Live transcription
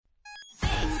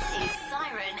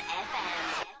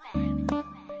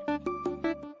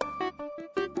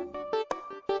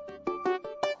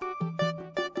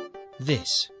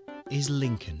This is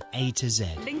Lincoln A to Z.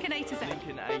 Lincoln A to Z.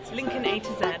 Lincoln A to Z. Lincoln A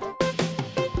to Z.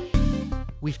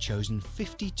 We've chosen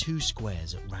 52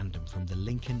 squares at random from the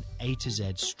Lincoln A to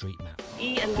Z street map.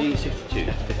 E11. D62.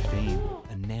 F15.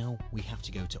 And now we have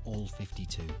to go to all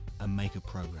 52 and make a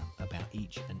programme about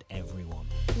each and every one.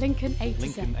 Lincoln A to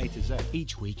Lincoln Z. A to Z.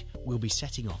 Each week, we'll be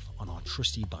setting off on our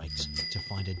trusty bikes to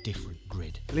find a different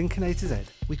grid. Lincoln A to Z.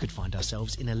 We could find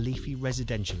ourselves in a leafy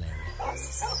residential area,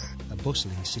 a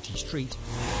bustling city street,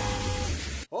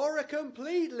 Or a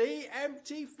completely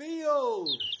empty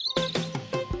field.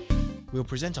 We'll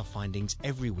present our findings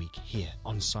every week here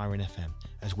on Siren FM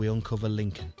as we uncover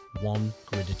Lincoln, one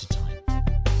grid at a time.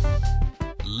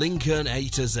 Lincoln A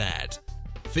to Z.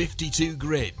 52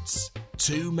 grids,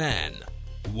 2 men,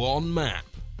 1 map,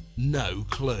 no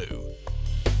clue.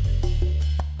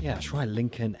 Yeah, that's right,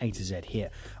 Lincoln A to Z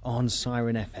here on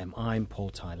Siren FM. I'm Paul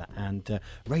Tyler, and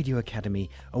Radio Academy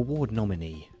Award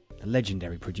nominee,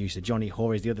 legendary producer Johnny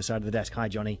Hoare is the other side of the desk. Hi,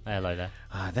 Johnny. Hello there.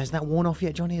 There's that worn off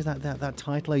yet, Johnny? Is that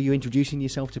title? Are you introducing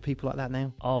yourself to people like that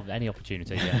now? Oh, any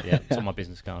opportunity, yeah. It's on my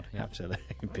business card. Yeah. Absolutely.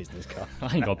 Business card.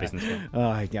 I ain't got a business card.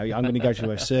 I'm going to go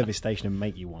to a service station and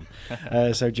make you one.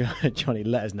 So, Johnny,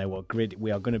 let us know what grid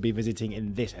we are going to be visiting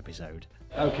in this episode.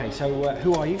 Okay, so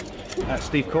who are you?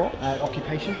 Steve Court.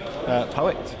 Occupation?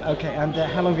 Poet. Okay, and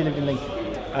how long have you lived in Lincoln?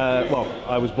 Well,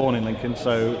 I was born in Lincoln,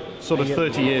 so sort of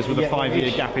 30 years with a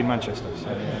 5-year gap in Manchester. So.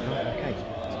 Okay.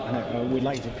 And we'd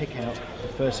like you to pick out the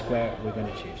first square we're going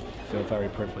to choose. I feel very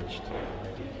privileged.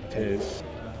 It is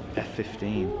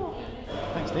F15.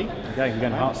 Thanks, Steve. Okay, we're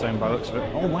going Hearthstone by the looks of it.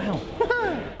 Oh, wow.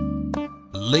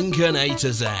 Lincoln A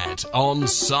to Z on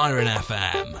Siren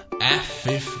FM.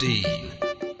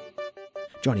 F15.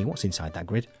 Johnny, what's inside that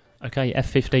grid? Okay,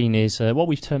 F15 is what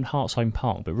we've termed Hearthstone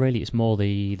Park, but really it's more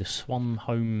the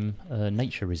Swanholme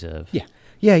Nature Reserve.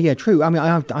 Yeah, true. I mean,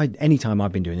 I any time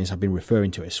I've been doing this, I've been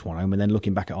referring to it as Swanholme, and then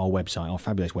looking back at our website, our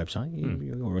fabulous website,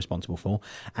 you're responsible for,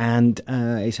 and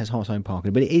it says Hearthstone Park,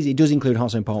 but it does include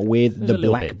Hearthstone Park with the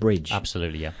Black Bridge.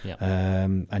 Absolutely, yeah.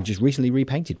 And just recently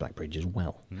repainted Black Bridge as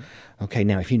well. Okay,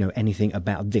 now if you know anything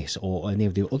about this or any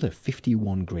of the other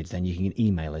 51 grids, then you can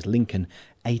email us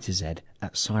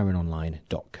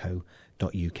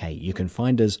lincolna2z@sirenonline.co.uk. You can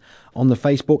find us on the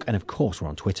Facebook, and of course we're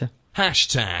on Twitter.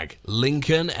 Hashtag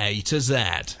Lincoln A to Z.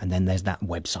 And then there's that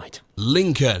website.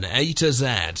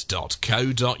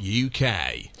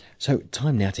 lincolnatoz.co.uk. So,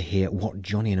 time now to hear what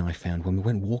Johnny and I found when we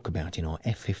went walkabout in our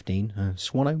F15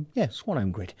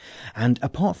 Swanholme grid. And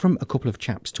apart from a couple of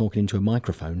chaps talking into a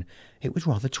microphone, it was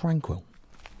rather tranquil.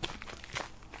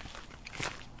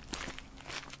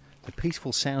 The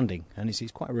peaceful sounding, and it's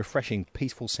quite a refreshing,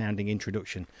 peaceful sounding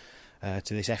introduction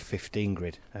to this F15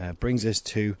 grid, brings us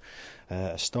to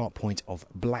a start point of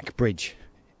Black Bridge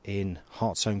in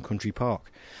Hearthstone Country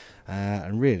Park.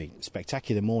 And really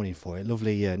spectacular morning for it.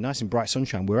 Lovely, nice and bright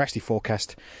sunshine. We're actually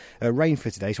forecast rain for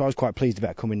today, so I was quite pleased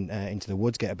about coming into the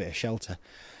woods, get a bit of shelter.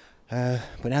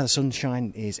 But now the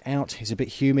sunshine is out, it's a bit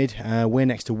humid. We're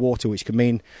next to water, which could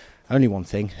mean only one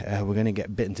thing: we're going to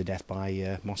get bitten to death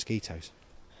by mosquitoes.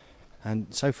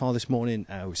 And so far this morning,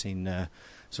 we've seen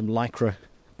some Lycra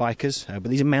bikers,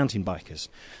 but these are mountain bikers.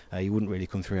 You wouldn't really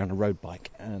come through on a road bike.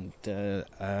 And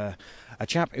a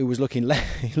chap who was looking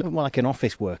he looked more like an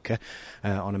office worker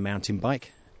on a mountain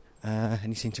bike, and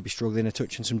he seemed to be struggling a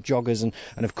touch, and some joggers and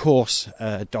of course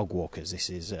dog walkers.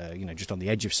 This is just on the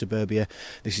edge of suburbia.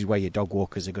 This is where your dog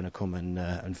walkers are going to come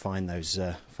and find those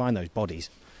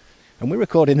bodies. And we're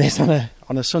recording this on a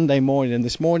Sunday morning, and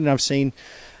this morning I've seen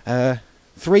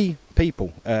 3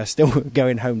 people still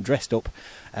going home dressed up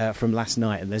from last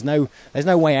night, and there's no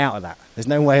way out of that. There's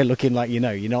no way of looking like you're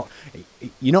not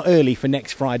early for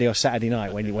next Friday or Saturday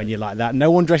night when you're like that.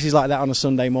 No one dresses like that on a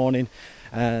Sunday morning,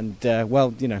 and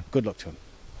good luck to them.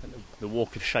 The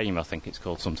Walk of Shame, I think it's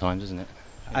called sometimes, isn't it?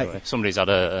 Anyway, somebody's had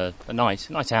a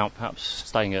night out, perhaps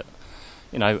staying at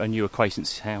a new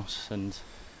acquaintance's house, and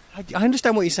I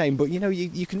understand what you're saying, but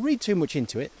you can read too much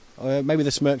into it. Maybe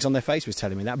the smirks on their face was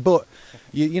telling me that, but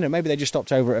maybe they just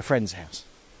stopped over at a friend's house.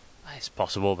 it's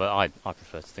possible, but I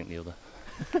prefer to think the other.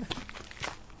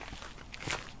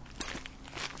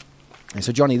 And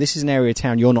so, Johnny, this is an area of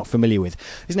town you're not familiar with.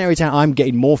 This is an area of town I'm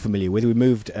getting more familiar with. We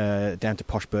moved down to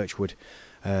Posh Birchwood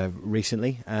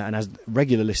recently, and as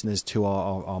regular listeners to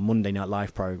our Monday Night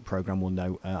Live programme will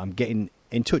know, I'm getting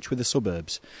in touch with the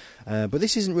suburbs. But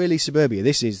this isn't really suburbia.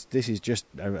 This is just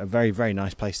a very, very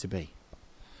nice place to be.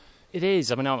 It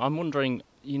is. I mean, I'm wondering,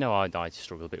 I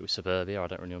struggle a bit with suburbia. I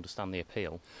don't really understand the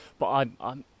appeal. But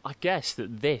I guess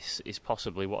that this is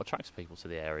possibly what attracts people to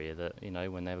the area, that,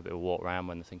 when they have a bit of a walk around,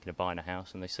 when they're thinking of buying a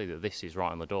house, and they see that this is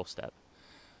right on the doorstep.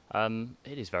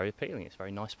 It is very appealing. It's a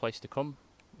very nice place to come.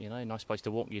 Nice place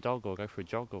to walk your dog or go for a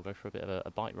jog or go for a bit of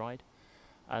a bike ride.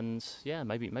 And yeah,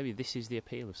 maybe this is the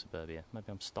appeal of suburbia. Maybe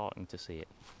I'm starting to see it.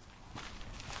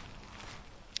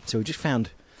 So we just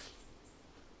found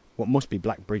what must be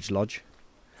Blackbridge Lodge.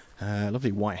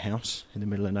 Lovely white house in the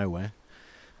middle of nowhere.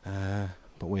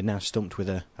 But we're now stumped with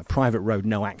a private road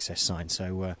no access sign.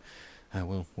 So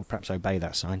we'll perhaps obey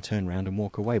that sign, turn round and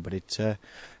walk away. But it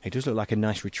does look like a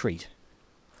nice retreat.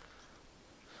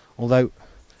 Although,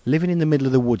 living in the middle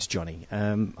of the woods, Johnny,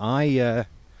 I'm a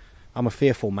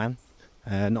fearful man.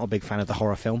 Not a big fan of the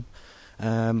horror film.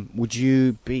 Would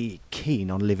you be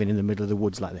keen on living in the middle of the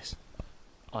woods like this?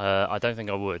 I don't think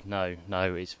I would. No,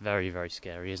 it's very, very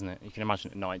scary, isn't it? You can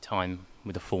imagine at night time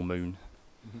with a full moon,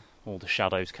 all the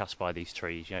shadows cast by these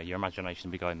trees. Your imagination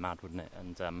would be going mad, wouldn't it?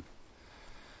 And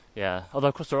although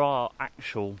of course there are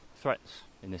actual threats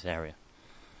in this area,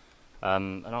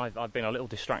 and I've been a little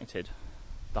distracted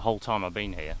the whole time I've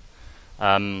been here,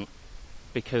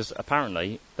 because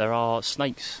apparently there are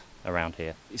snakes around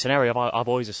here. It's an area I've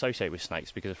always associated with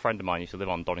snakes because a friend of mine used to live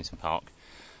on Donington Park,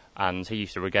 and he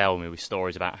used to regale me with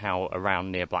stories about how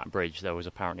around near Blackbridge there was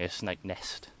apparently a snake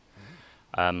nest.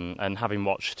 And having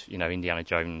watched, Indiana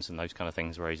Jones and those kind of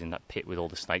things where he's in that pit with all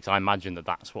the snakes, I imagine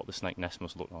that's what the snake nest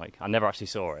must look like. I never actually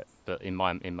saw it, but in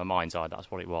my mind's eye,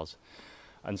 that's what it was.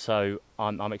 And so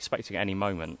I'm expecting at any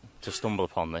moment to stumble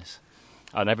upon this.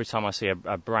 And every time I see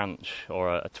a branch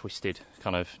or a twisted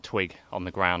kind of twig on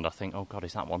the ground, I think, oh God,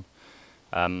 is that one?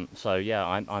 So yeah,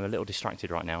 I'm a little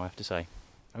distracted right now, I have to say.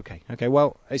 Okay,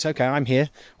 well, it's okay, I'm here.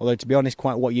 Although, to be honest,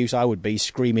 quite what use I would be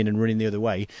screaming and running the other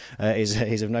way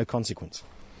is of no consequence.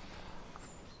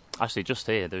 Actually, just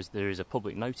here, there is a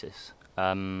public notice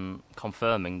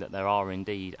confirming that there are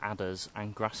indeed adders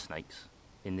and grass snakes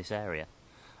in this area.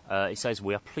 It says,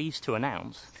 we are pleased to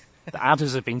announce that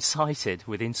adders have been sighted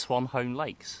within Swanholme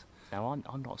Lakes. Now,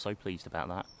 I'm not so pleased about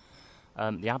that.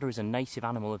 The adder is a native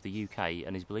animal of the UK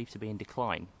and is believed to be in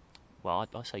decline. Well,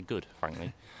 I say good,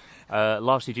 frankly.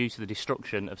 Largely due to the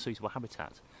destruction of suitable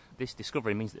habitat. This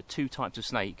discovery means that 2 types of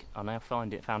snake are now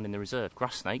found in the reserve.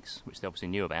 Grass snakes, which they obviously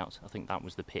knew about. I think that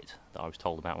was the pit that I was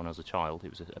told about when I was a child.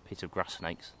 It was a pit of grass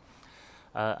snakes.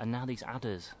 And now these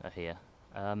adders are here.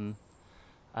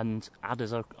 And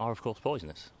adders are of course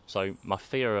poisonous. So my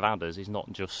fear of adders is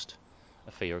not just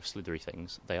a fear of slithery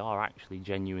things. They are actually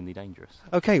genuinely dangerous.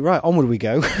 Okay, right, onward we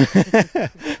go.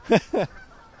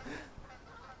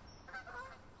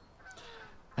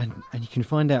 And you can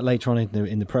find out later on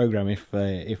in the programme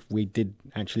if we did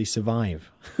actually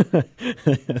survive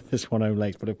the Swanholme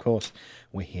Lakes. But of course,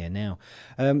 we're here now.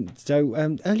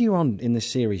 So earlier on in the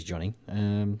series, Johnny,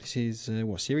 this is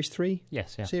Series 3?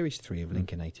 Yes, yeah. Series 3 of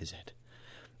Lincoln A to Z.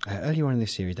 Earlier on in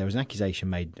this series, there was an accusation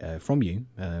made from you,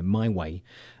 my way,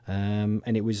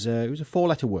 and it was a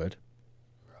 4-letter word.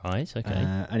 Right. Okay.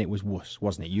 And it was wuss,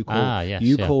 wasn't it? You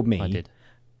called me. I did.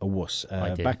 A wuss.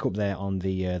 Back up there on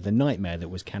the nightmare that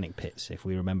was Cannock Pits, if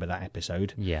we remember that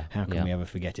episode. Yeah. How can we ever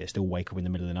forget it? I still wake up in the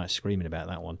middle of the night screaming about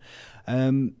that one.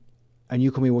 And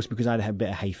you called me a wuss because I had a bit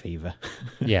of hay fever.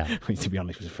 Yeah. Which, to be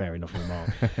honest, was a fair enough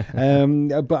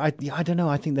remark. But I don't know.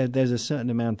 I think that there's a certain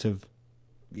amount of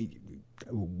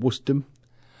wussdom.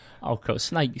 Oh,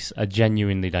 snakes are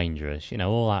genuinely dangerous.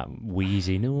 All that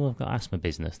wheezing. Oh, I've got asthma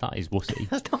business. That is wussy.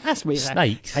 That's not asthma.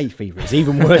 Snakes. Hay fever is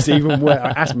even worse.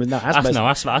 Asthma. No,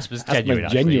 asthma's genuine.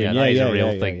 Genuine. That is a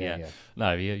real thing. Yeah.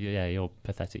 No, you're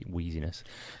pathetic wheeziness.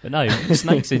 But no,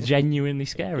 snakes are genuinely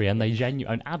scary, and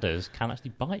and adders can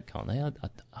actually bite, can't they?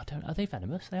 Are they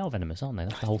venomous? They are venomous, aren't they?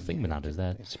 That's the whole thing with adders.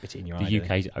 They're spit it in your eye. The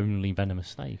UK's only venomous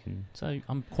snake, and so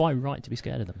I'm quite right to be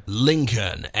scared of them.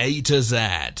 Lincoln A to Z.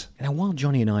 Now, while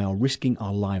Johnny and I are risking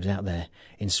our lives out there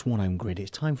in Swanholme Grid, it's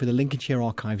time for the Lincolnshire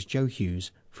Archives' Joe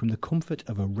Hughes, from the comfort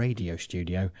of a radio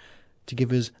studio, to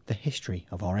give us the history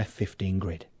of our F15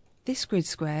 grid. This grid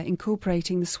square,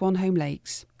 incorporating the Swanholme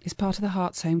Lakes, is part of the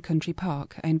Hartsholme Country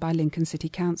Park, owned by Lincoln City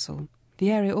Council. The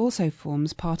area also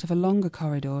forms part of a longer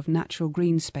corridor of natural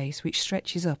green space which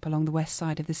stretches up along the west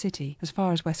side of the city, as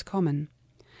far as West Common.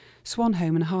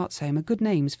 Swanholme and Hartsholme are good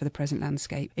names for the present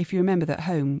landscape, if you remember that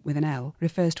home, with an L,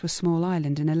 refers to a small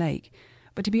island in a lake.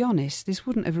 But to be honest, this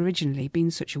wouldn't have originally been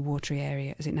such a watery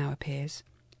area as it now appears.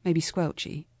 Maybe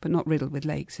squelchy, but not riddled with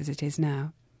lakes as it is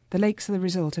now. The lakes are the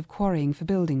result of quarrying for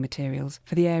building materials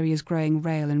for the area's growing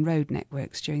rail and road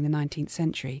networks during the 19th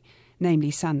century, namely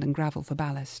sand and gravel for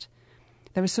ballast.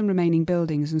 There are some remaining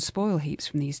buildings and spoil heaps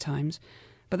from these times,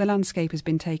 but the landscape has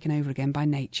been taken over again by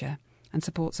nature and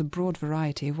supports a broad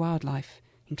variety of wildlife,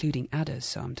 including adders,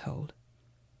 so I'm told.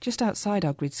 Just outside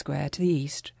our grid square to the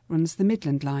east runs the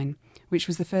Midland Line, which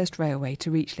was the first railway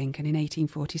to reach Lincoln in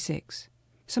 1846.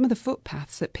 Some of the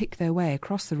footpaths that pick their way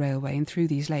across the railway and through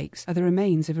these lakes are the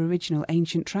remains of original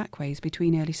ancient trackways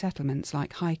between early settlements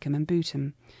like Hykeham and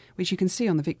Bootham, which you can see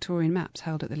on the Victorian maps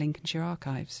held at the Lincolnshire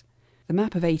Archives. The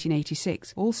map of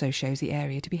 1886 also shows the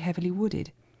area to be heavily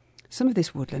wooded. Some of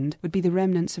this woodland would be the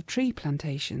remnants of tree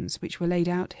plantations which were laid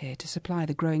out here to supply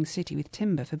the growing city with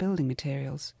timber for building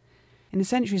materials. In the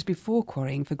centuries before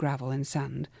quarrying for gravel and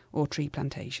sand, or tree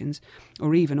plantations,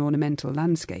 or even ornamental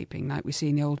landscaping like we see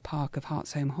in the old park of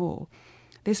Hartsholme Hall,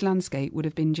 this landscape would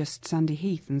have been just sandy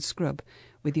heath and scrub,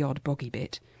 with the odd boggy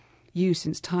bit, used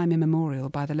since time immemorial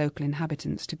by the local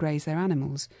inhabitants to graze their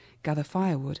animals, gather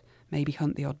firewood, maybe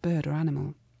hunt the odd bird or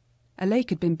animal. A lake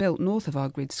had been built north of our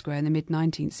grid square in the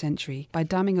mid-19th century by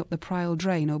damming up the Pryal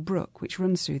Drain or brook which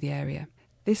runs through the area.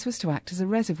 This was to act as a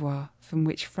reservoir from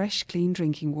which fresh, clean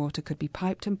drinking water could be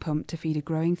piped and pumped to feed a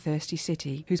growing thirsty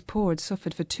city whose poor had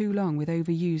suffered for too long with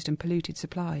overused and polluted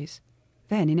supplies.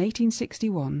 Then, in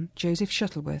 1861, Joseph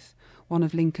Shuttleworth, one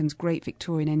of Lincoln's great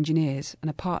Victorian engineers and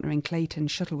a partner in Clayton,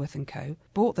 Shuttleworth & Co.,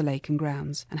 bought the lake and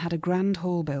grounds and had a grand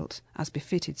hall built, as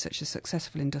befitted such a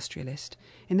successful industrialist,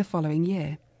 in the following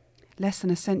year. Less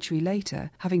than a century later,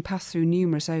 having passed through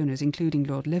numerous owners including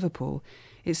Lord Liverpool,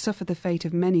 it suffered the fate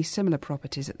of many similar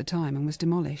properties at the time and was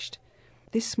demolished.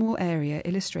 This small area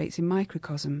illustrates in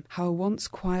microcosm how a once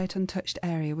quiet, untouched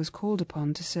area was called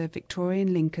upon to serve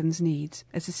Victorian Lincoln's needs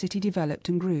as the city developed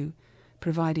and grew,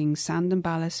 providing sand and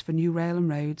ballast for new rail and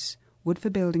roads, wood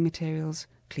for building materials,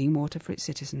 clean water for its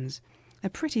citizens. A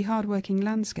pretty hard-working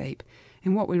landscape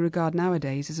in what we regard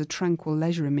nowadays as a tranquil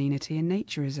leisure amenity and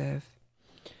nature reserve.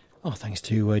 Oh, thanks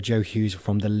to Joe Hughes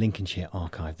from the Lincolnshire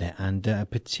Archive there, and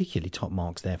particularly top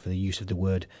marks there for the use of the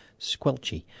word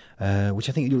squelchy, which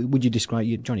I think, would you describe,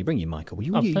 Johnny, bring your mic up, would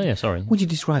you? Yeah, sorry. Would you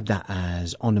describe that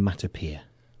as onomatopoeia?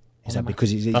 Is that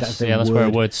because that's where a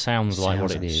word sounds like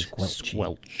what it is.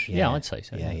 Squelch. Yeah, I'd say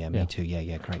so. Yeah, me too.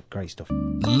 Yeah, great stuff.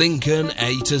 Lincoln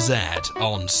A to Z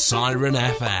on Siren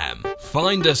FM.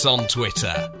 Find us on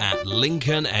Twitter at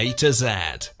Lincoln A to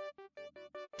Z.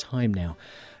 Time now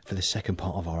for the second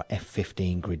part of our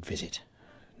F15 grid visit.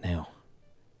 Now,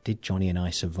 did Johnny and I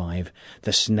survive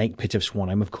the snake pit of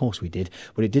Swanholme? Of course we did,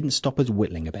 but it didn't stop us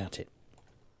whittling about it.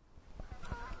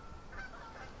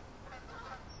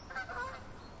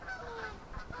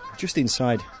 Just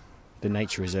inside the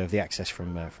nature reserve, the access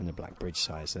from the Black Bridge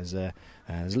side, there's a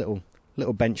little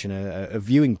bench and a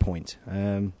viewing point.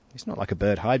 It's not like a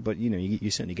bird hide, but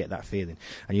you certainly get that feeling.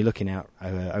 And you're looking out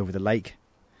over the lake.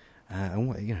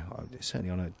 And certainly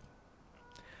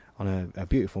on a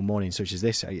beautiful morning such as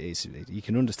this, you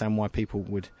can understand why people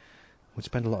would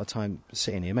spend a lot of time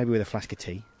sitting here, maybe with a flask of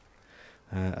tea,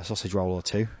 a sausage roll or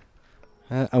two,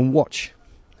 and watch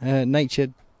nature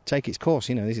take its course.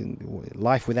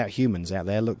 Life without humans out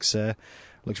there looks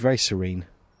very serene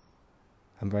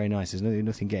and very nice. There's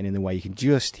nothing getting in the way. You can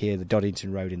just hear the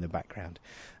Doddington Road in the background,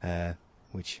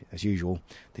 which, as usual,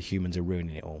 the humans are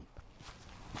ruining it all.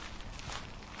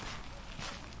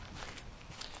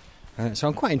 So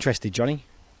I'm quite interested, Johnny.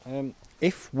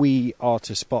 If we are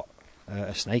to spot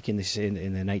a snake in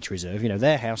the nature reserve,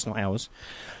 their house, not ours,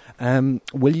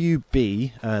 will you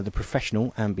be the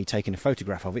professional and be taking a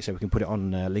photograph of it so we can put it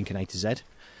on Lincoln A to Z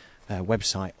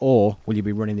website, or will you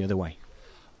be running the other way?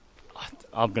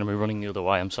 I'm going to be running the other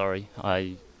way, I'm sorry.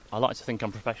 I like to think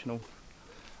I'm professional,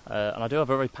 and I do have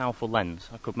a very powerful lens.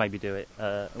 I could maybe do it.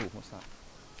 What's that?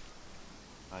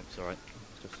 Oh, it's alright.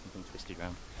 It's just something twisted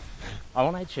round. I'm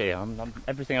on edge here.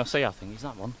 Everything I see, I think, is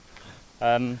that one.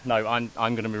 No,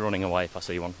 I'm going to be running away if I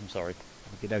see one. I'm sorry.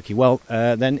 Okie dokie. Well,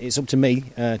 then it's up to me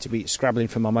to be scrabbling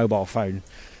for my mobile phone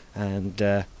and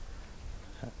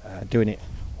doing it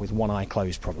with one eye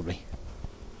closed, probably.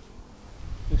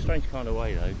 In a strange kind of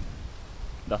way, though.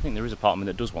 I think there is a part of me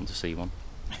that does want to see one.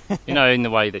 In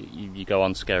the way that you go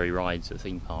on scary rides at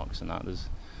theme parks and that.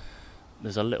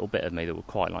 There's a little bit of me that would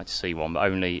quite like to see one, but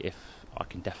only if I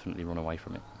can definitely run away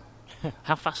from it.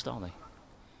 How fast are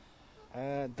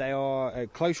they? They are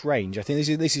at close range. I think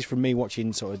this is from me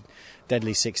watching sort of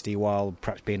Deadly 60 while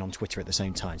perhaps being on Twitter at the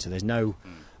same time. So there's no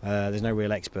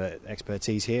real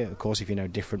expertise here. Of course, if you know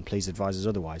different, please advise us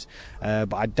otherwise.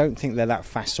 But I don't think they're that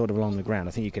fast sort of along the ground.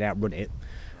 I think you could outrun it.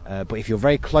 But if you're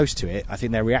very close to it, I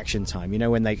think their reaction time,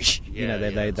 when they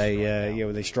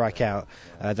they strike out,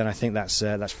 then I think that's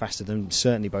faster than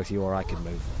certainly both you or I could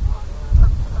move.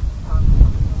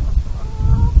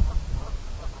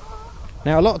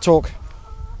 Now, a lot of talk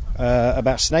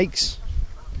about snakes.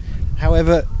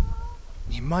 However,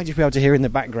 you might just be able to hear in the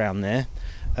background there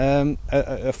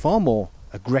a far more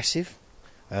aggressive,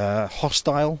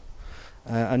 hostile,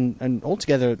 and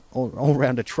altogether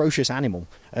all-round atrocious animal.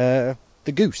 The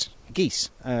goose. geese.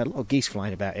 A lot of geese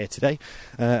flying about here today,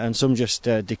 and some just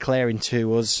declaring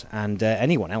to us and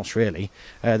anyone else really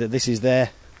that this is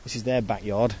their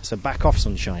backyard. So back off,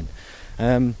 sunshine.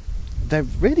 They're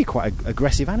really quite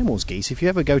aggressive animals, geese. If you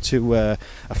ever go to a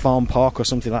farm park or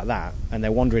something like that, and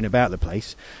they're wandering about the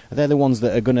place, they're the ones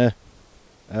that are going to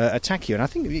attack you. And I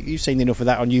think you've seen enough of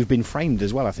that on You've Been Framed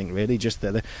as well, I think, really. Just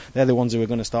that they're the ones who are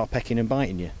going to start pecking and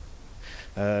biting you.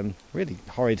 Really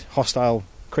horrid, hostile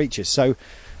creatures. So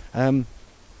I'm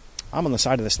on the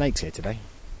side of the snakes here today.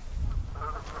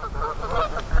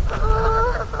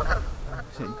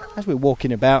 So, as we're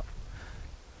walking about,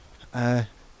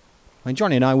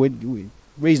 Johnny and I, we're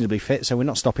reasonably fit, so we're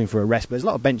not stopping for a rest, but there's a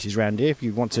lot of benches around here if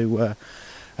you want to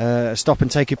stop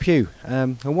and take a pew.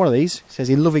 And one of these says,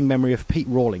 in loving memory of Pete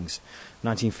Rawlings,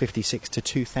 1956 to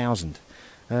 2000.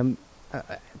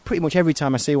 Pretty much every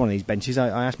time I see one of these benches,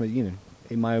 I ask me,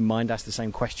 in my own mind, ask the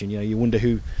same question. You wonder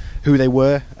who they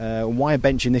were, why a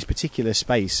bench in this particular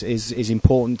space is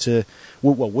important to,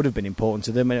 would have been important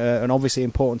to them, and obviously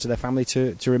important to their family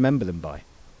to remember them by.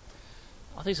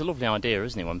 I think it's a lovely idea,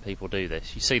 isn't it, when people do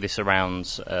this? You see this around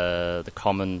the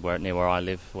common near where I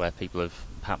live, where people have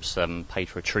perhaps paid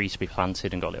for a tree to be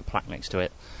planted and got a little plaque next to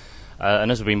it.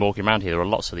 And as we've been walking around here, there are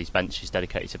lots of these benches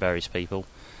dedicated to various people.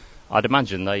 I'd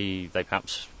imagine they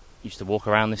perhaps used to walk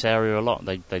around this area a lot.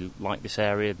 They like this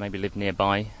area, maybe live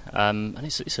nearby. And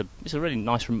it's a really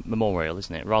nice memorial,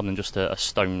 isn't it? Rather than just a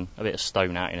bit of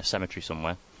stone out in a cemetery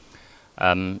somewhere.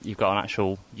 You've got an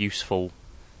actual useful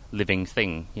living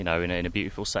thing, in a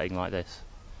beautiful setting like this.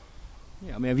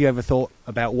 Yeah, I mean, have you ever thought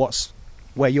about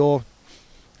where your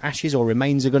ashes or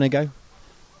remains are going to go?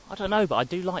 I don't know, but I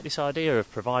do like this idea of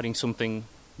providing something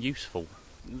useful,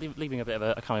 leaving a bit of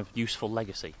a kind of useful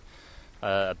legacy,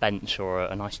 a bench or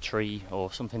a nice tree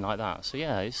or something like that. So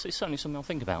yeah, it's certainly something I'll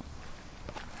think about.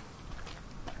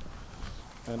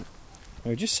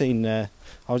 We've just seen. I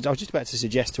was just about to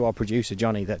suggest to our producer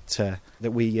Johnny that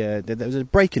there was a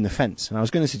break in the fence, and I was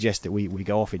going to suggest that we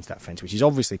go off into that fence, which is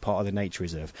obviously part of the nature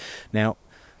reserve. Now,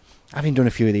 having done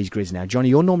a few of these grids now, Johnny,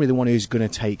 you're normally the one who's going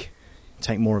to take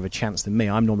more of a chance than me.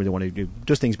 I'm normally the one who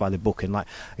does things by the book, and like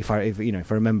if I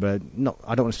remember,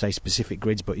 I don't want to say specific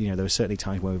grids, but there were certainly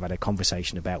times where we've had a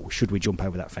conversation about should we jump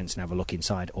over that fence and have a look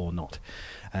inside or not.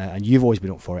 And you've always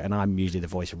been up for it, and I'm usually the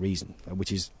voice of reason,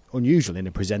 which is unusual in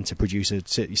a presenter-producer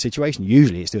situation.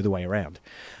 Usually it's the other way around.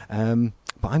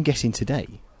 But I'm guessing today,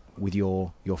 with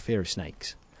your fear of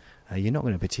snakes, you're not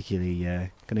going to particularly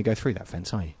going to go through that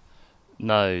fence, are you?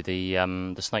 No,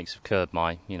 the snakes have curbed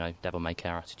my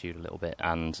devil-may-care attitude a little bit,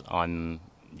 and I'm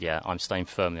staying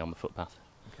firmly on the footpath.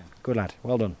 Okay. Good lad,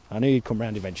 well done. I knew you'd come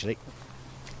round eventually.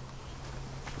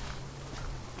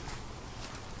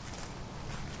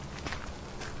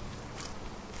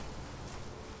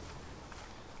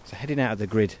 So heading out of the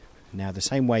grid now the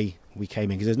same way we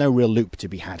came in, because there's no real loop to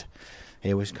be had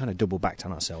here. We're kind of double backed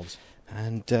on ourselves,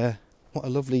 and what a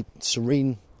lovely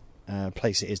serene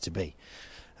place it is to be.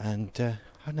 And I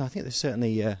don't know, I think there's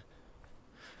certainly a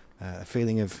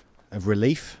feeling of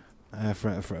relief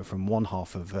from one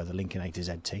half of the Lincoln A to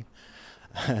Z team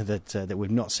that we've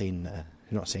not seen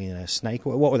a snake.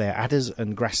 What were they? Adders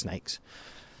and grass snakes.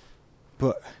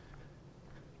 But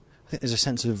I think there's a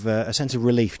sense of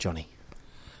relief, Johnny.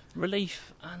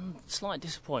 Relief and slight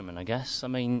disappointment, I guess. I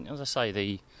mean, as I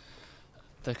say,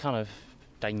 the kind of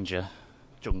danger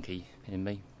junkie in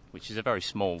me, which is a very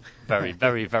small, very,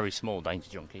 very, very small danger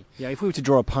junkie. Yeah, if we were to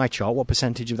draw a pie chart, what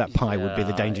percentage of that pie would be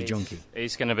the danger junkie?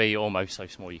 It's going to be almost so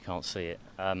small you can't see it.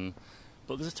 But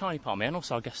there's a tiny part of me, and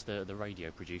also I guess the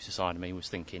radio producer side of me was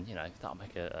thinking, that'll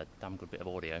make a damn good bit of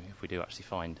audio if we do actually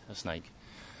find a snake.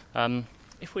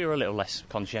 If we were a little less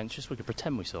conscientious, we could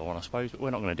pretend we saw one, I suppose, but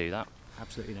we're not going to do that.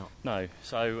 Absolutely not. No.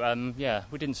 So,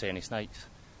 we didn't see any snakes.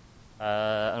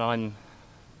 And I'm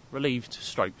relieved,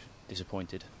 stroke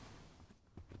disappointed.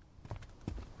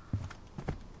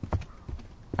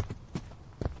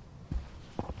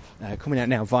 Coming out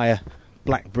now via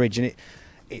Black Bridge, and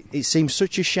it seems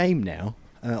such a shame now,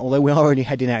 although we are only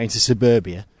heading out into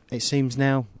suburbia, it seems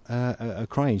now a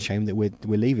crying shame that we're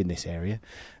leaving this area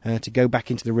to go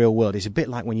back into the real world. It's a bit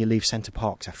like when you leave Centre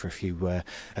Parks after a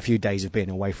few days of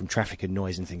being away from traffic and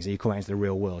noise and things, and you come out into the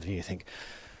real world and you think,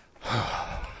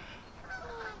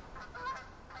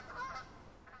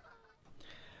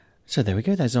 So there we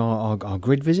go. There's our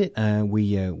grid visit.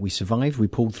 We survived. We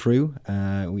pulled through.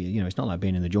 It's not like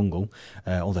being in the jungle.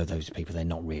 Although those people, they're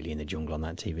not really in the jungle on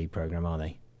that TV programme, are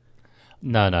they?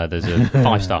 No, there's a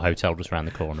 5-star hotel just around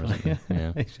the corner, isn't there?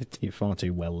 Yeah. It's far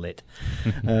too well lit.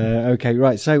 Okay,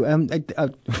 right. So,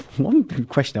 one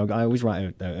question, I always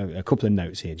write a couple of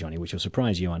notes here, Johnny, which will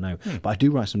surprise you, I know. But I do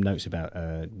write some notes about,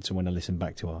 so when I listen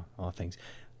back to our things.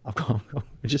 I've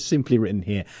just simply written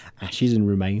here, ashes and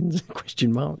remains, ?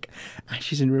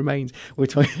 Ashes and remains. We're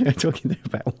talking there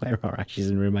about where our ashes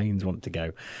and remains want to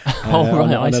go. Right,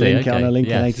 on a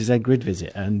Lincoln A to Z grid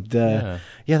visit. And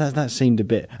that seemed a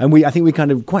bit... And I think we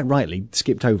kind of quite rightly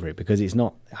skipped over it because it's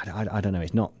not... I don't know,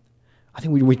 it's not... I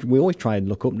think we always try and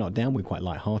look up, not down. We're quite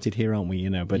light-hearted here, aren't we? You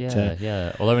know, but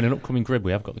yeah. Although in an upcoming grid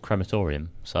we have got the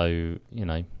crematorium, so, you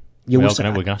know... Yeah, we're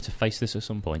going to have to face this at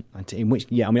some point. In which,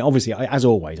 obviously, as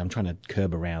always, I'm trying to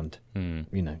curb around,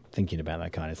 thinking about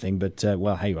that kind of thing. But I'm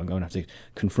going to have to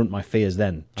confront my fears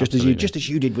then, just as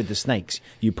you did with the snakes.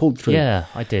 You pulled through. Yeah,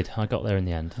 I did. I got there in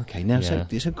the end. Okay, now so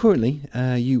currently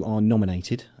you are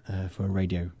nominated for a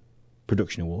radio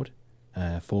production award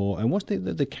for, and what's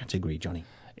the category, Johnny?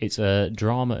 It's a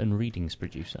drama and readings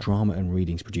producer. Drama and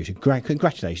readings producer.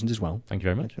 Congratulations as well. Thank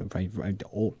you very much.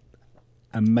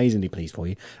 Amazingly pleased for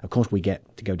you. Of course, we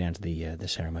get to go down to the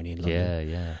ceremony in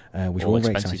London. Which we're all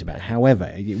very excited about.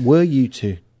 However, were you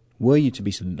to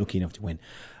be lucky enough to win,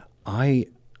 I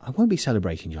won't be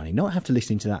celebrating, Johnny. Not after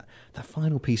listening to that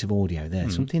final piece of audio there.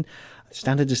 Something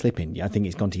standard to slip in. I think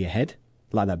it's gone to your head.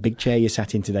 Like that big chair you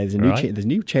sat in today. There's a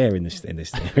new chair in this in the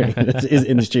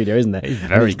studio, isn't there? It's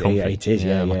very comfy. It is,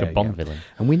 like a Bond villain.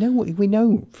 And we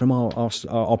know from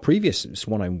our previous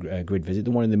Swan Home grid visit,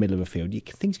 the one in the middle of a field.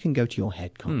 Things can go to your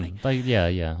head, can't they?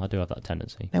 Yeah, I do have that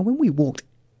tendency. Now, when we walked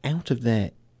out of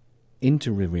there into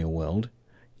the real world,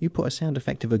 you put a sound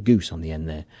effect of a goose on the end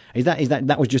there. Is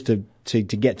that was just to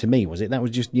get to me? Was it? That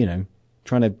was just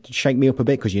trying to shake me up a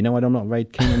bit because I'm not very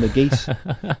keen on the geese.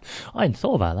 I hadn't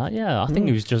thought about that. Yeah, I think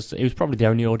it was probably the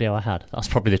only audio I had. That's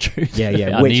probably the truth.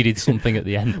 Yeah. I needed something at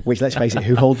the end. Which, let's face it,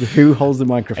 who holds the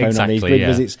microphone exactly, on these grid yeah.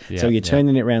 visits? Yeah, so you're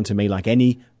turning it around to me like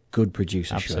any good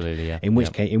producer Absolutely, should. yeah. In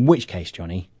which case,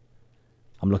 Johnny,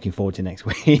 I'm looking forward to next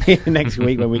week. Next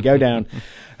week when we go down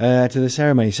to the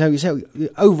ceremony. So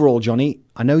overall, Johnny,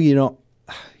 I know you're not.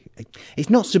 It's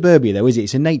not suburbia though, is it?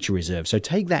 It's a nature reserve. So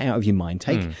take that out of your mind.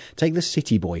 Take the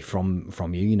city boy from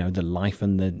you. The life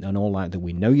and all that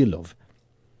we know you love.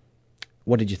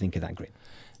 What did you think of that grid?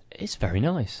 It's very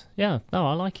nice. Yeah, no,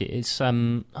 I like it. It's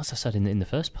as I said in the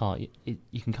first part,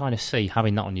 you can kind of see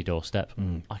having that on your doorstep.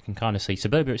 I can kind of see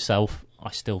suburbia itself.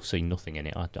 I still see nothing in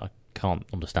it. I can't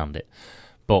understand it.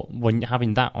 But when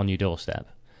having that on your doorstep,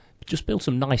 just build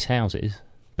some nice houses,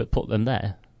 but put them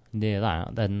there. Near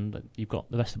that, then you've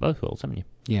got the best of both worlds, haven't you?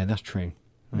 Yeah, that's true.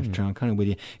 That's true. I'm kind of with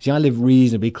you. See, I live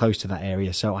reasonably close to that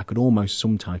area, so I could almost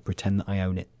sometimes pretend that I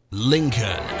own it. Lincoln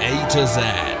A to Z.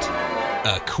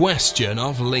 A question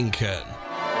of Lincoln.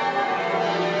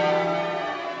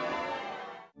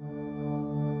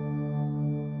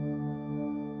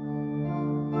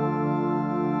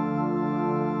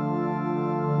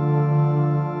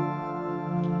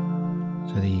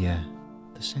 So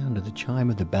the sound of the chime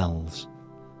of the bells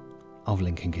of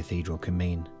Lincoln Cathedral can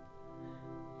mean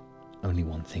only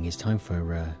one thing. It's time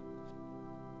for a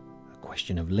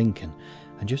question of Lincoln,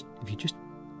 and you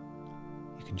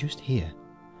can just hear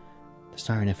the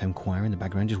Siren FM choir in the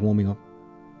background just warming up,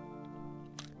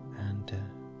 and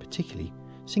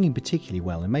singing particularly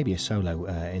well, and maybe a solo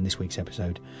in this week's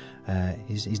episode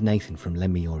is Nathan from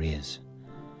Lend Me Your Ears.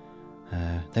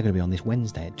 They're going to be on this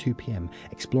Wednesday at 2 p.m,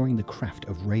 exploring the craft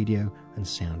of radio and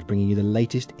sound, bringing you the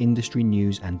latest industry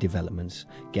news and developments,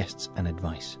 guests and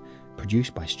advice,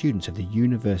 produced by students of the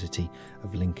University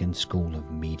of Lincoln School of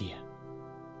Media.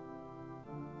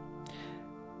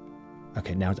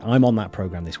 Okay, now I'm on that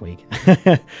programme this week,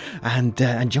 and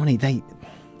Johnny, they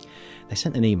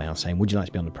sent an email saying, "Would you like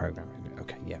to be on the programme?"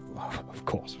 Okay, yeah, of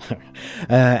course.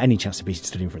 Any chance to be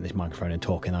stood in front of this microphone and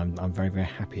talking, I'm very, very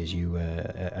happy, as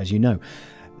you know.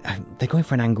 They're going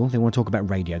for an angle. They want to talk about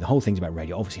radio. The whole thing's about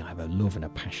radio. Obviously, I have a love and a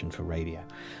passion for radio,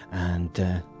 and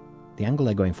the angle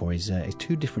they're going for is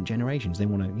two different generations. They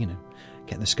want to,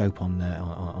 get the scope on.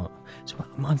 So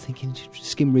I'm thinking,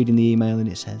 skim reading the email, and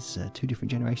it says two different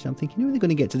generations. I'm thinking, who are they going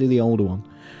to get to do the older one?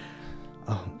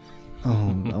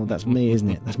 Oh, that's me, isn't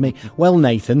it? That's me. Well,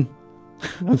 Nathan.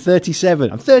 I'm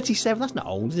 37. That's not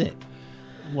old, is it?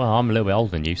 Well, I'm a little bit older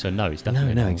than you, so no, it's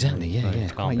definitely no, not. Exactly, yeah,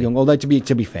 quite young. Although to be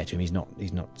fair to him, he's not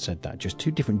said that. Just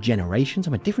two different generations.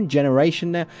 I'm a different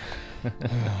generation now.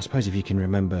 I suppose if you can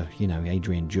remember,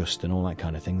 Adrian Just and all that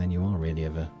kind of thing, then you are really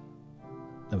of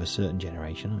a certain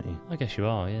generation, aren't you? I guess you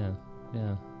are, yeah.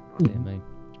 Dear me.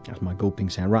 That's my gulping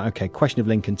sound. Right, okay, question of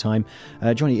Lincoln time.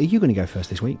 Johnny, are you going to go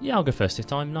first this week? Yeah, I'll go first this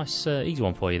time. Nice, easy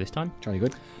one for you this time. Jolly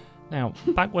good. Now,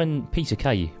 back when Peter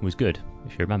Kay was good,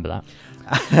 if you remember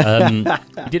that,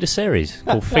 he did a series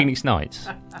called Phoenix Nights,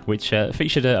 which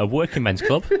featured a working men's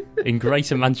club in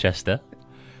Greater Manchester,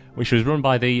 which was run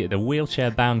by the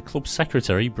wheelchair-bound club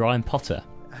secretary, Brian Potter.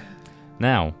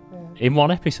 Now, in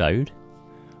one episode,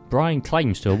 Brian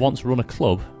claims to have once run a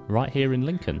club right here in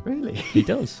Lincoln. Really? He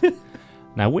does.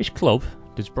 Now, which club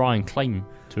does Brian claim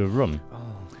to have run? Oh.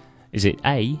 Is it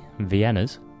A,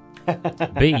 Vienna's,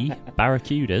 B,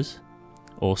 Barracudas,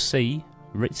 or C,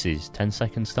 Ritz's? 10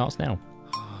 seconds starts now.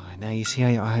 Oh, now you see,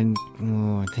 I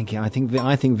think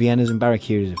Vienna's and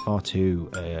Barracudas are far too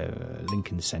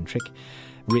Lincoln-centric.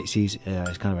 Ritz's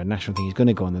is kind of a national thing. He's going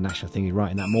to go on the national thing. He's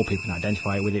right in that more people can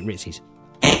identify with it. Ritz's.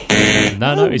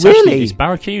 No, it's really? actually it's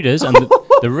Barracudas, and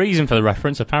the reason for the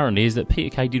reference apparently is that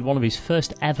Peter Kay did one of his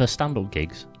first ever stand-up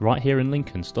gigs right here in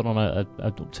Lincoln, stood on a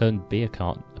upturned beer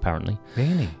cart, apparently.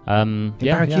 Really?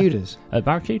 Barracudas? Yeah.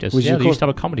 Barracudas, Which yeah, of they course- used to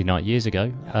have a comedy night years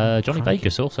ago. Johnny crikey.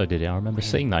 Vegas also did it. I remember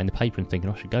seeing that in the paper and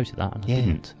thinking I should go to that, and Yeah. I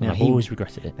didn't. And Now, I've he- always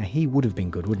regretted it. Now, he would have been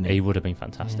good, wouldn't he? He would have been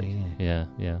fantastic. Yeah.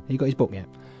 Yeah. Have you got his book yet?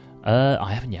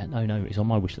 I haven't yet. No, it's on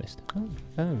my wish list.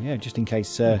 Oh, yeah, just in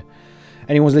case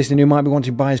anyone's listening who might be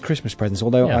wanting to buy his Christmas presents.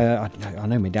 Although Yeah. I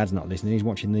know my dad's not listening. He's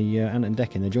watching the Ant and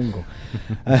Dec in the jungle.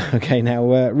 Okay,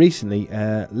 now, recently,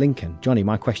 Lincoln. Johnny,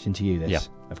 my question to you this. Yeah.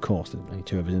 Of course, there's only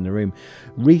two of us in the room.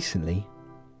 Recently,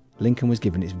 Lincoln was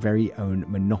given its very own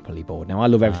Monopoly board. Now, I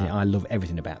love everything. I love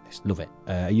everything about this. Love it.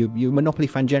 Are you a Monopoly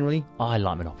fan generally? I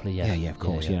like Monopoly, yeah. Yeah, of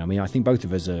course. Yeah. I mean, I think both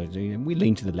of us we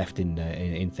lean to the left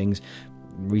in things,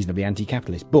 reasonably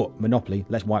anti-capitalist. But Monopoly,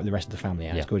 let's wipe the rest of the family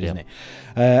out. Yeah, It's good, yeah. isn't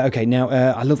it? Okay, now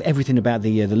I love everything about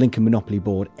the Lincoln Monopoly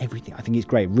board. Everything. I think it's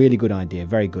great. Really good idea.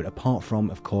 Very good. Apart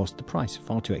from, of course, the price.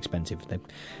 Far too expensive.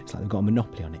 It's like they've got a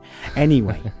monopoly on it.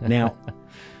 Anyway, now,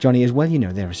 Johnny, as well, you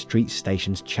know there are streets,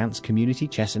 stations, chance, community,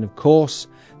 chess, and of course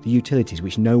the utilities,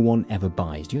 which no one ever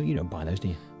buys. You don't buy those, do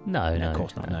you? No, Of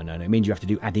course not. No. It means you have to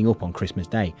do adding up on Christmas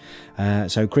Day.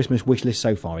 So Christmas wish list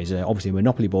so far is obviously a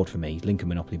Monopoly board for me, Lincoln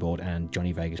Monopoly board, and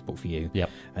Johnny Vegas book for you. Yep.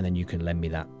 And then you can lend me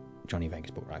that Johnny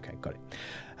Vegas book. Right, okay, got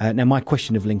it. Now my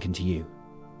question of Lincoln to you: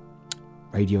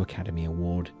 Radio Academy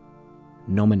Award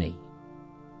nominee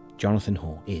Jonathan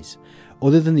Hall is,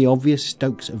 other than the obvious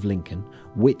Stokes of Lincoln,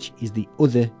 which is the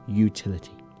other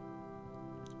utility?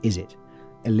 Is it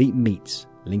Elite Meats,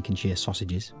 Lincolnshire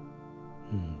Sausages,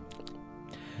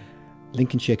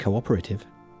 Lincolnshire Cooperative,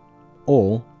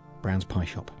 or Brown's Pie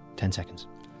Shop? 10 seconds.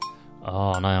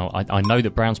 Oh, no. I know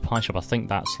that Brown's Pie Shop, I think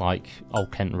that's like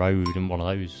Old Kent Road and one of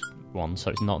those ones, so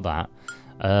it's not that.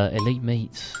 Elite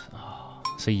Meats. Oh,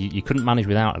 see, you couldn't manage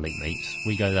without Elite Meats.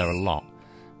 We go there a lot.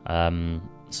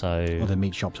 Other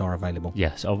meat shops are available.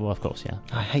 Yes, of course, yeah.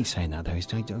 I hate saying that though.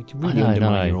 It's really I know,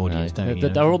 undermine your audience, don't you?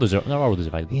 There are others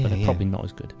available, Yeah, but they're yeah. probably not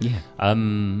as good. Yeah.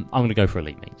 I'm going to go for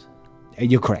Elite Meats.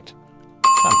 You're correct.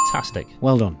 Fantastic.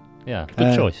 Well done. Yeah,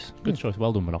 good choice. Good choice.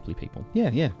 Well done, Monopoly people.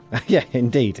 Yeah. Yeah,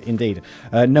 indeed.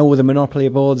 No other Monopoly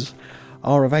boards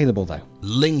are available though.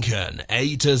 Lincoln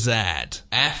A to Z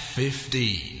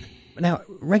F15. Now,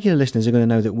 regular listeners are going to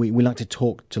know that we like to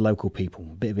talk to local people,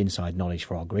 a bit of inside knowledge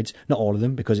for our grids. Not all of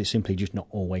them, because it's simply just not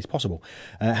always possible.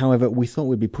 However, we thought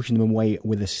we'd be pushing them away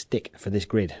with a stick for this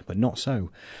grid, but not so.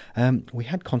 We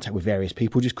had contact with various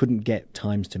people, just couldn't get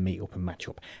times to meet up and match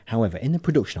up. However, in the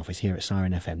production office here at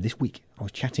Siren FM this week, I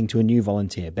was chatting to a new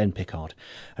volunteer, Ben Pickard,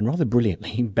 and rather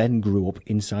brilliantly, Ben grew up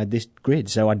inside this grid,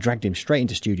 so I dragged him straight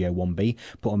into Studio 1B,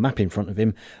 put a map in front of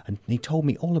him, and he told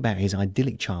me all about his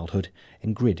idyllic childhood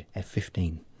in grid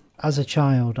F15. As a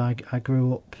child, I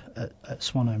grew up at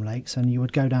Swanholme Lakes, and you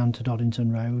would go down to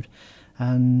Doddington Road,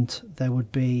 and there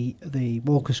would be the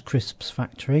Walker's Crisps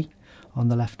factory on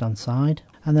the left-hand side,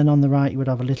 and then on the right you would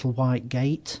have a little white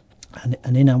gate,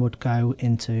 and in I would go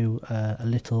into a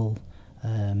little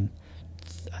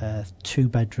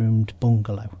two-bedroomed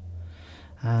bungalow.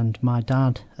 And my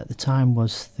dad at the time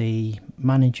was the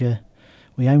manager.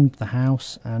 We owned the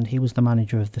house, and he was the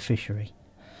manager of the fishery.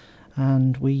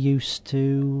 And we used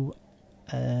to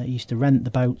rent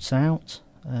the boats out,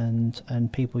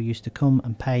 and people used to come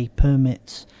and pay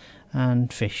permits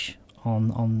and fish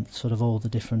on sort of all the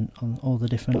different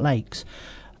lakes.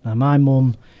 Now my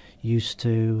mum used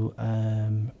to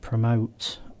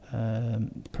promote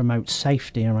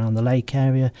safety around the lake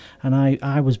area, and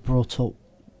I was brought up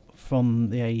from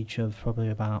the age of probably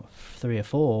about 3 or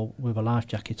 4 with a life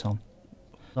jacket on.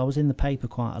 I was in the paper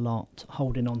quite a lot,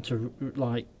 holding on to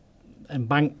like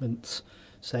embankments,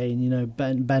 saying, you know,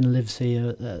 Ben lives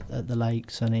here at the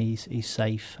lakes and he's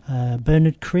safe.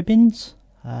 Bernard Cribbins,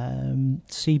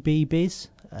 CBeebies.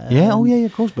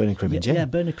 Of course, Bernard Cribbins, yeah. Yeah,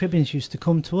 Bernard Cribbins used to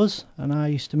come to us, and I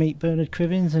used to meet Bernard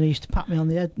Cribbins, and he used to pat me on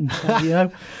the head, and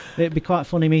it'd be quite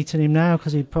funny meeting him now,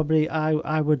 because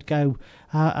I would go,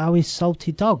 how is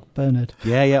Salty Dog, Bernard?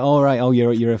 Yeah, all right. Oh,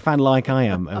 you're a fan like I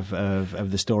am of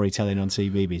the storytelling on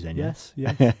CBeebies, then, yeah?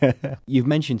 Yes. You've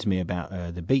mentioned to me about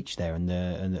the beach there and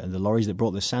the lorries that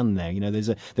brought the sand there.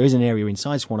 There is an area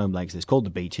inside Swanholme Lakes that's called the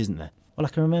beach, isn't there? Well, I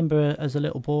can remember as a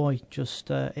little boy,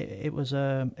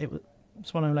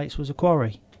 Swanholme Lakes was a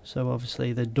quarry, so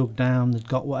obviously they'd dug down, they'd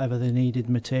got whatever they needed,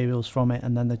 materials from it,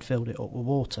 and then they'd filled it up with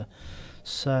water.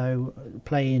 So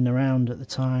playing around at the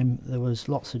time, there was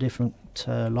lots of different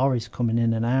lorries coming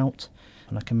in and out,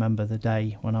 and I can remember the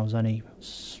day when I was only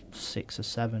 6 or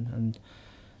 7, and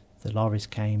the lorries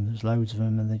came, there's loads of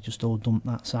them, and they just all dumped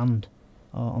that sand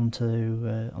onto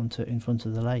in front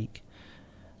of the lake,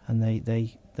 and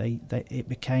it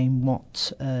became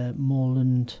what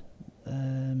Moorland.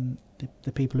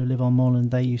 The people who live on Moorland,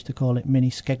 they used to call it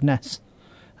Mini Skegness,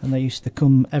 and they used to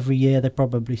come every year. They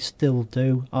probably still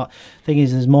do. Thing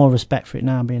is, there's more respect for it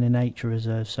now, being a nature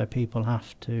reserve, so people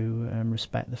have to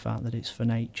respect the fact that it's for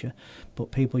nature. But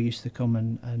people used to come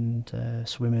and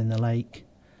swim in the lake,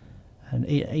 and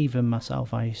even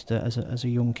myself, I used to, as a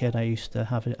young kid, I used to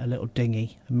have a little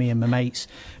dinghy. And me and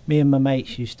my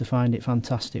mates used to find it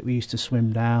fantastic. We used to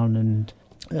swim down, and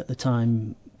at the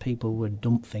time, people would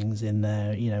dump things in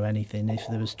there, anything, if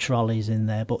there was trolleys in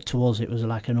there, but to us it was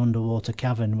like an underwater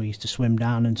cavern. We used to swim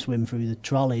down and swim through the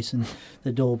trolleys, and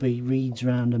there'd all be reeds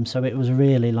around them, so it was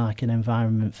really like an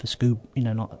environment for scuba,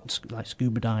 not like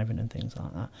scuba diving and things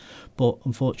like that. But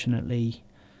unfortunately,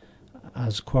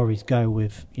 as quarries go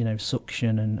with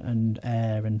suction and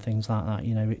air and things like that,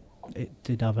 it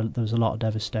did have there was a lot of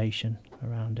devastation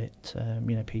around it,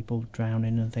 people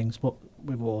drowning and things, but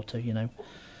with water,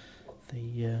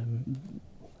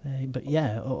 but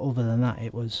yeah, other than that,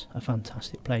 it was a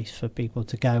fantastic place for people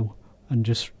to go and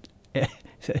just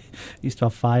used to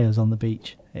have fires on the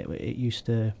beach. It used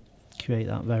to create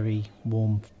that very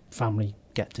warm family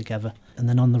get together. And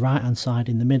then on the right hand side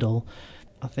in the middle,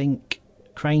 I think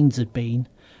cranes had been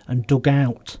and dug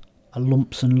out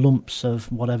lumps and lumps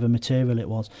of whatever material it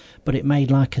was, but it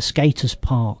made like a skaters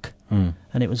park.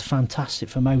 And it was fantastic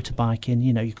for motorbiking.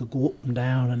 You could go up and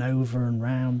down and over and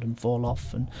round and fall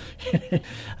off, and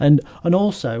and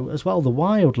also as well the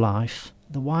wildlife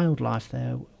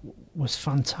there was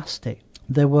fantastic.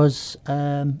 There was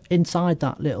inside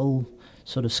that little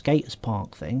sort of skaters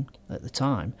park thing at the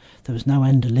time, there was no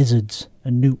end of lizards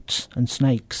and newts and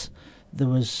snakes. There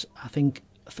was, I think,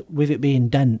 with it being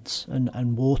dense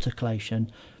and water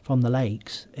collation from the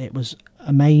lakes, it was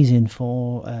amazing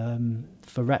for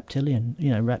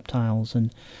reptiles,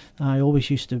 and I always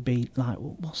used to be like,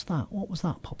 what's that? What was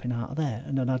that popping out of there?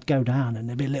 And then I'd go down and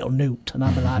there'd be a little newt, and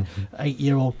I'd be like,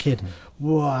 8-year-old kid,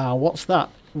 wow, what's that?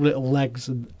 Little legs,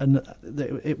 and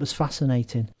it was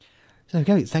fascinating.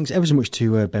 Okay, thanks ever so much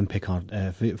to Ben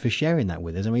Pickard for sharing that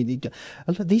with us. I mean,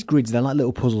 these grids, they're like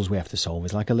little puzzles we have to solve.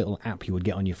 It's like a little app you would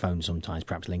get on your phone sometimes,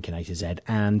 perhaps linking A to Z.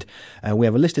 And we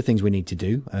have a list of things we need to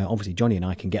do. Obviously, Johnny and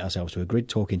I can get ourselves to a grid,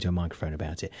 talking to a microphone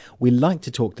about it. We like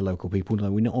to talk to local people, though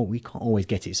we can't always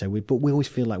get it. But we always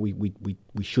feel like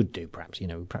we should do, perhaps. We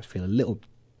perhaps feel a little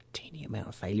teeny amount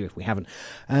of failure if we haven't,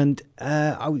 and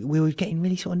we were getting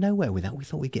really sort of nowhere with that. We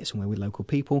thought we'd get somewhere with local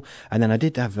people, and then I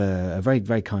did have a very,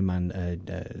 very kind man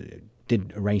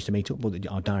did arrange to meet up, but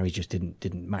our diaries just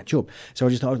didn't match up. So I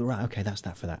just thought, right, okay, that's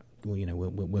that for that. Well,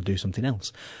 we'll do something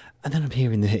else. And then I'm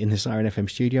here in the Siren FM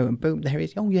studio, and boom, there it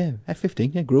is. Oh yeah,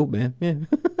 F15, yeah, grew up there,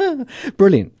 yeah.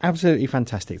 Brilliant, absolutely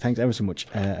fantastic. Thanks ever so much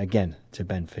again to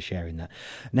Ben for sharing that.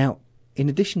 Now, in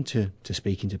addition to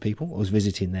speaking to people, us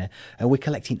visiting there, we're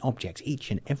collecting objects each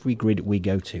and every grid we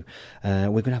go to. We're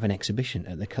going to have an exhibition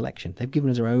at the collection. They've given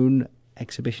us our own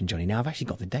exhibition, Johnny. Now, I've actually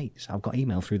got the dates. I've got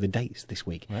email through the dates this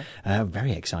week. Right.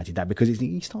 Very excited that, because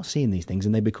you start seeing these things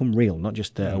and they become real, not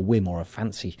just a whim or a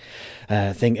fancy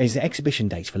thing. Is the exhibition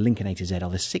dates for Lincoln A to Z are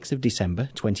the 6th of December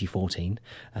 2014,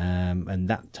 and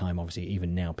that time, obviously,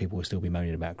 even now, people will still be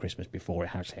moaning about Christmas before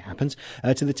it actually happens,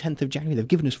 to the 10th of January. They've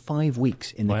given us 5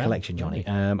 weeks in the collection, Johnny,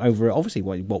 over obviously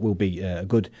what will be a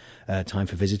good time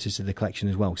for visitors to the collection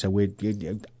as well. So we're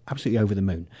absolutely over the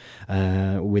moon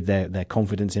with their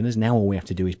confidence in us. Now all we have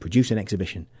to do is produce an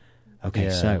exhibition. Okay,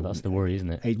 yeah, so that's the worry,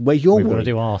 isn't it? We've got to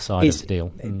do our side of the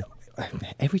deal.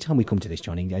 Every time we come to this,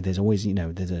 Johnny, there's always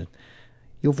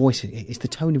your voice. It's the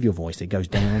tone of your voice that goes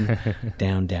down,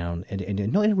 down,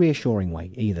 and not in a reassuring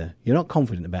way either. You're not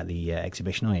confident about the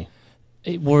exhibition, are you?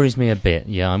 It worries me a bit.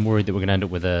 Yeah, I'm worried that we're going to end up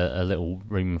with a little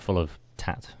room full of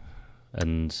tat.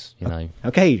 and you know.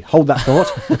 Okay, hold that thought.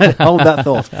 Hold that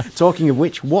thought. Talking of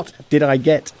which, what did I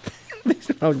get?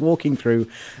 I was walking through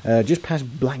just past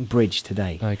Black Bridge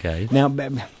today. Okay. Now,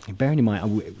 bearing in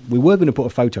mind, we were going to put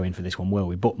a photo in for this one, were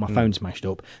we? But my phone smashed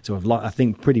up, so I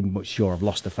think pretty much sure I've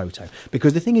lost the photo.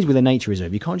 Because the thing is with a nature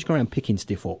reserve, you can't just go around picking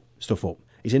stuff up.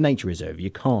 It's a nature reserve. You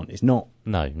can't. It's not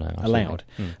allowed.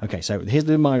 Okay, so here's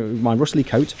my rustly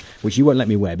coat, which you won't let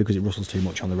me wear because it rustles too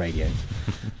much on the radio.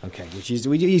 Okay, which is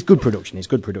good production. It's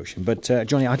good production. But,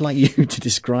 Johnny, I'd like you to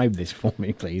describe this for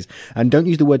me, please. And don't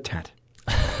use the word tat.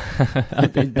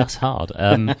 That's hard.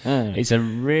 It's a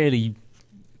really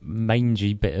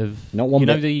mangy bit of not one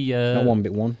bit. Not one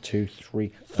bit. 1, 2,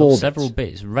 3, 4. Several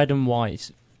bits. Red and white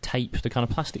tape, the kind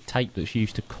of plastic tape that's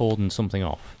used to cordon something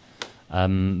off.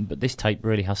 But this tape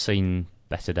really has seen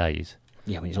better days.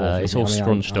 Yeah, I mean, it's all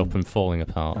scrunched up and falling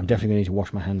apart. I'm definitely going to need to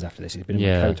wash my hands after this. It's been in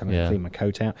my coat. I'm going to clean my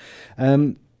coat out.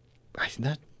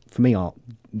 That for me, art.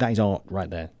 That is art right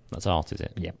there. That's art, is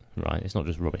it? Yeah. Right. It's not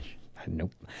just rubbish.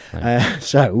 Nope.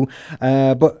 No.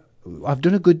 But I've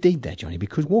done a good deed there, Johnny,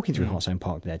 because walking through Heartsome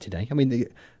Park there today, I mean,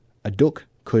 a duck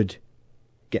could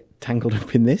get tangled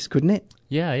up in this, couldn't it?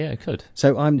 Yeah, it could.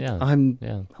 So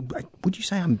would you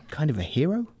say I'm kind of a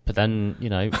hero? But then,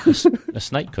 a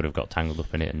snake could have got tangled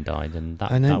up in it and died, and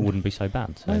that wouldn't be so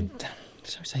bad. So.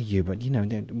 So say you, but, we're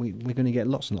going to get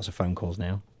lots and lots of phone calls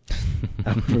now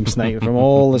from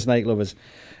all the snake lovers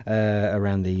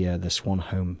around the Swan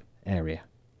Home area.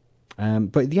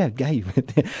 But yeah,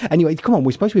 anyway, come on,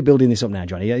 we're supposed to be building this up now,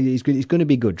 Johnny. It's going to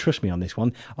be good. Trust me on this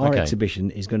one. Our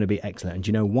exhibition is going to be excellent. And do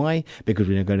you know why? Because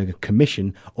we're going to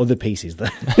commission other pieces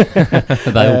that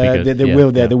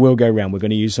will go around. We're going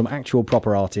to use some actual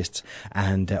proper artists,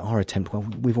 and our attempt, well,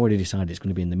 we've already decided it's going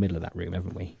to be in the middle of that room,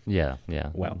 haven't we? Yeah.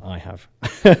 Well, I have.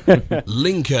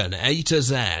 Lincoln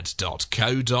A-to-Z.co.uk.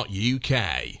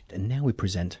 And now we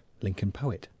present Lincoln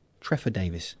Poet Trevor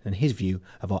Davis and his view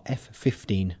of our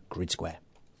F15 grid square.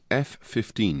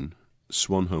 F15,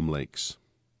 Swanholme Lakes.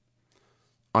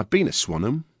 I've been at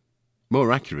Swanholme.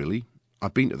 More accurately,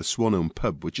 I've been to the Swanholme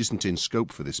pub, which isn't in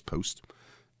scope for this post.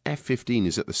 F15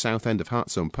 is at the south end of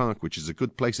Heartsome Park, which is a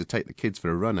good place to take the kids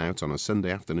for a run out on a Sunday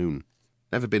afternoon.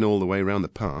 Never been all the way round the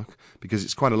park, because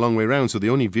it's quite a long way round, so the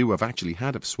only view I've actually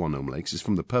had of Swanholme Lakes is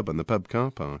from the pub and the pub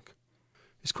car park.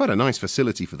 It's quite a nice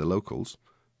facility for the locals.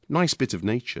 Nice bit of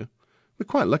nature. We're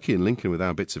quite lucky in Lincoln with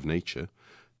our bits of nature.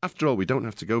 After all, we don't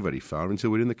have to go very far until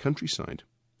we're in the countryside.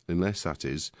 Unless, that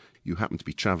is, you happen to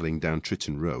be travelling down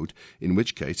Tritton Road, in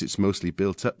which case it's mostly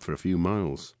built up for a few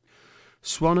miles.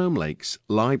 Swanholme Lakes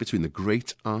lie between the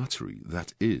great artery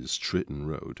that is Tritton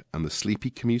Road and the sleepy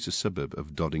commuter suburb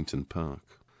of Doddington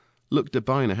Park. Looked at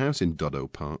buying a house in Doddo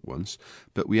Park once,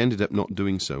 but we ended up not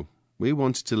doing so. We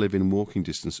wanted to live in walking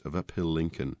distance of uphill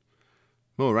Lincoln.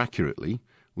 More accurately,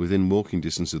 within walking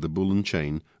distance of the Bull and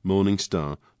Chain, Morning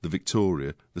Star, the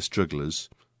Victoria, the Strugglers,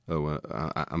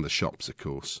 and the shops, of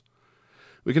course.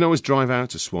 We can always drive out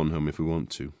to Swanholme if we want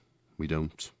to. We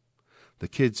don't. The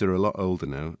kids are a lot older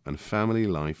now, and family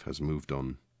life has moved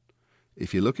on.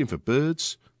 If you're looking for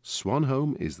birds,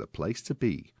 Swanholme is the place to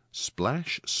be.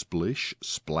 Splash, splish,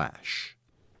 splash.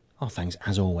 Our thanks,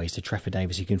 as always, to Trevor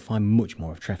Davis. You can find much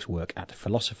more of Trev's work at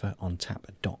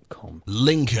philosopherontap.com.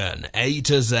 Lincoln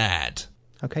A-to-Z.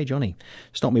 Okay, Johnny,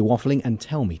 stop me waffling and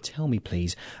tell me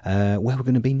please, where we're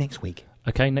going to be next week.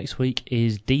 Okay, next week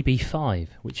is DB5,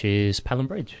 which is Pelham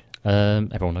Bridge.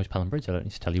 Everyone knows Pelham Bridge. I don't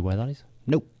need to tell you where that is.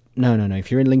 Nope. No.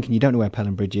 If you're in Lincoln, you don't know where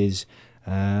Pelham Bridge is,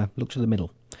 look to the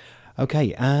middle.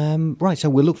 Okay, right, so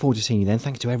we'll look forward to seeing you then.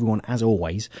 Thanks to everyone, as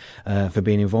always, for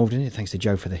being involved in it. Thanks to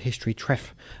Joe for the history,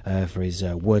 Treff for his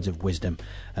words of wisdom,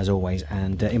 as always,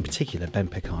 and in particular Ben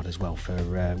Pickard as well for,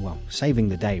 saving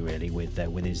the day, really, with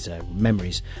his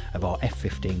memories of our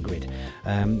F15 grid.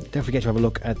 Don't forget to have a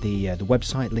look at the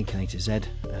website,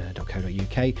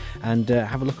 lincoln-a-to-z.co.uk, and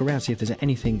have a look around, see if there's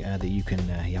anything that you can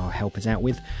help us out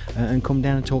with, and come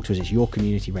down and talk to us. It's your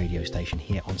community radio station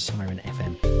here on Siren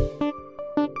FM.